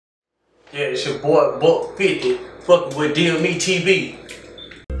Yeah, it's your boy BUCK5IFTY, fucking with DMETV.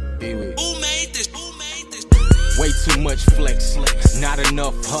 Way too much flex, not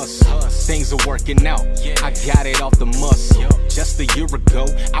enough hustle. Things are working out, I got it off the muscle. Just a year ago,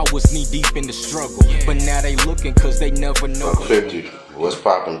 I was knee deep in the struggle, but now they looking cause they never know. BUCK5IFTY, what's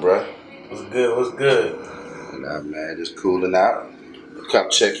poppin', bruh? What's good, what's good? Nah, man, just cooling out. Come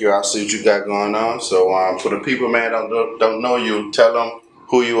check you out, see what you got going on. So, for the people, man, don't know you, tell them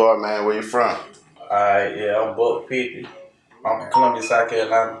who you are, man, where you from. Alright, yeah, I'm BUCK5IFTY. I'm from Columbia, South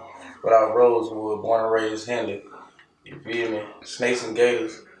Carolina, but I Rosewood, born and raised Henley. You feel me? Snakes and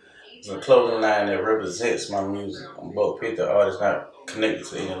Gators is a clothing line that represents my music. I'm BUCK5IFTY, the artist not connected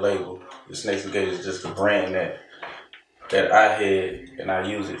to any label. The Snakes and Gators is just a brand that I had, and I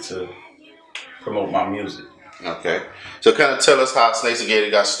use it to promote my music. Okay. So kind of tell us how Snakes and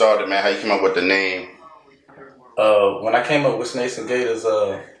Gators got started, man, how you came up with the name. When I came up with Snakes and Gators,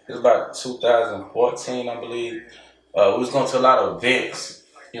 it was about 2014, I believe. We was going to a lot of events,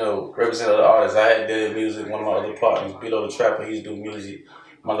 you know, representing other artists. I had did music, one of my other partners, Below the Trapper, he used to do music.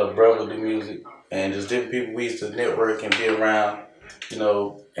 My little brother do music, and just different people we used to network and be around, you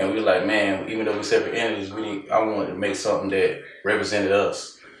know, and we were like, man, even though we separate entities, I wanted to make something that represented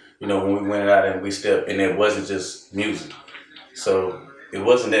us. You know, when we went out and we stepped, and it wasn't just music. So it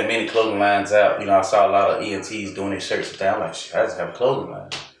wasn't that many clothing lines out. You know, I saw a lot of ENTs doing their shirts and stuff. I'm like, shit, I just have a clothing line.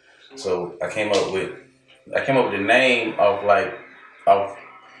 So I came up with the name of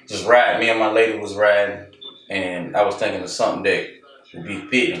just riding. Me and my lady was riding, and I was thinking of something that would be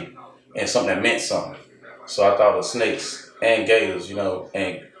fitting and something that meant something. So I thought of snakes and gators, you know,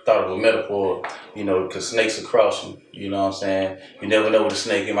 and thought of a metaphor, you know, because snakes are crossing, you know what I'm saying? You never know with a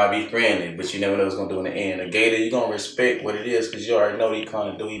snake, it might be friendly, but you never know what it's going to do in the end. A gator, you're going to respect what it is because you already know what he kind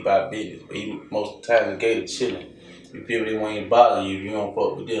of do, he about business. But most of the time, the gator chilling. You feel me, when he bother you, you don't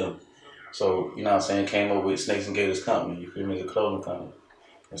fuck with them. So, you know what I'm saying, came up with Snakes and Gators Company, you feel me, as a clothing company.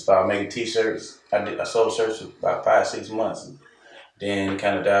 And started making t-shirts. I sold shirts for about 5-6 months. And then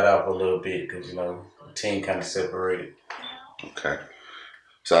kind of died out for a little bit because, you know, the team kind of separated. Okay.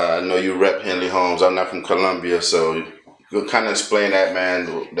 So I know you rep Henley Homes. I'm not from Columbia, so you could kind of explain that, man,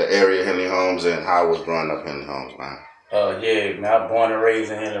 the area of Henley Homes and how I was growing up in Henley Homes, man. Yeah, man, I was born and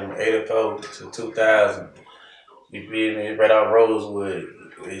raised in Henley from 84 to 2000. You feel me? Right out Rosewood.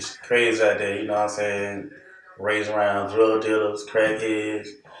 It's crazy out there, you know what I'm saying? Raised around drug dealers, crackheads,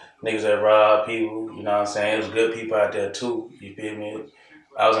 niggas that rob people, you know what I'm saying? There's good people out there too, you feel me?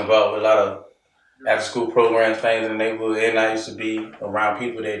 I was involved with a lot of after school programs, things in the neighborhood, and I used to be around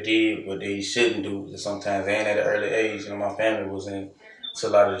people that did what they shouldn't do sometimes, and at an early age, you know, my family was into a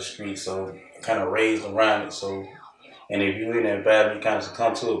lot of the streets, so kind of raised around it, so, and if you in that bad, you kind of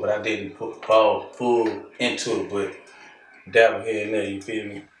succumb to it, but I didn't fall full into it, but dabble here and there, you feel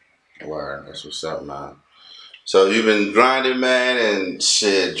me? Word, that's what's up, man. So you've been grinding, man, and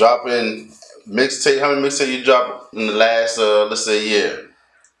shit, dropping mixtape. How many mixtapes you dropped in the last, let's say, year?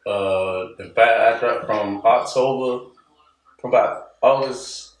 In fact, I dropped from about September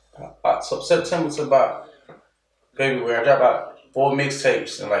to about February. I dropped about 4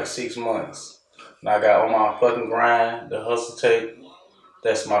 mixtapes in like 6 months. And I got On My Fucking Grind, the Hustle tape.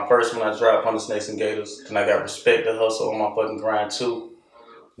 That's my first one I dropped on the Snakes and Gators. Then I got Respect the Hustle, On My Fucking Grind 2.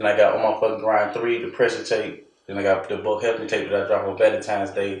 Then I got On My Fucking Grind 3, the Pressure tape. Then I got the BUCK5IFTY tape that I dropped on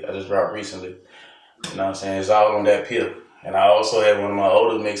Valentine's Day. I just dropped recently. You know what I'm saying? It's all on that pip. And I also had one of my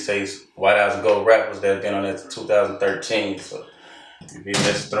older mixtapes, White Eyes and Gold Rappers, that had been on that 2013. So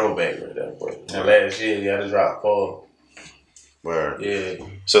that's a throwback right there. But last year, yeah, I just dropped 4. Word. Yeah.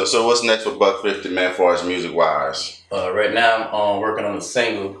 So what's next for BUCK5IFTY, man, as far as music wise? Right now I'm working on a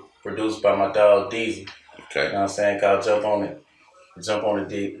single produced by my dog Deezy. Okay. You know what I'm saying? Called Jump on It. Jump on the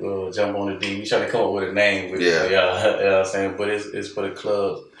D. We trying to come up with a name with it. Yeah. You know what I'm saying? But it's for the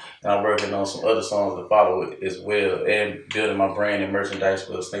clubs. And I'm working on some other songs to follow it as well, and building my brand and merchandise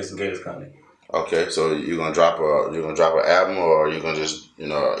for the Snakes and Gators Company. Okay, so you're gonna drop an album, or you're gonna just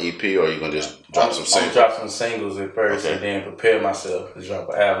EP, or you're gonna just drop some singles? I'm gonna drop some singles at first, okay, and then prepare myself to drop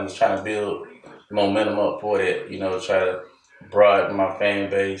an album. Just trying to build momentum up for that, you know, try to broaden my fan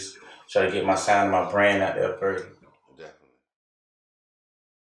base, try to get my sound and my brand out there first.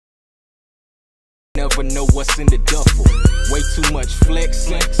 Never know what's in the duffel. Way too much flex,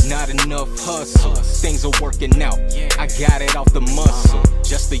 not enough hustle. Things are working out, I got it off the muscle.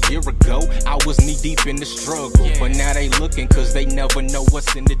 Just a year ago, I was knee deep in the struggle, but now they looking cause they never know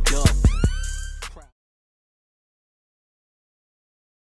what's in the duffel.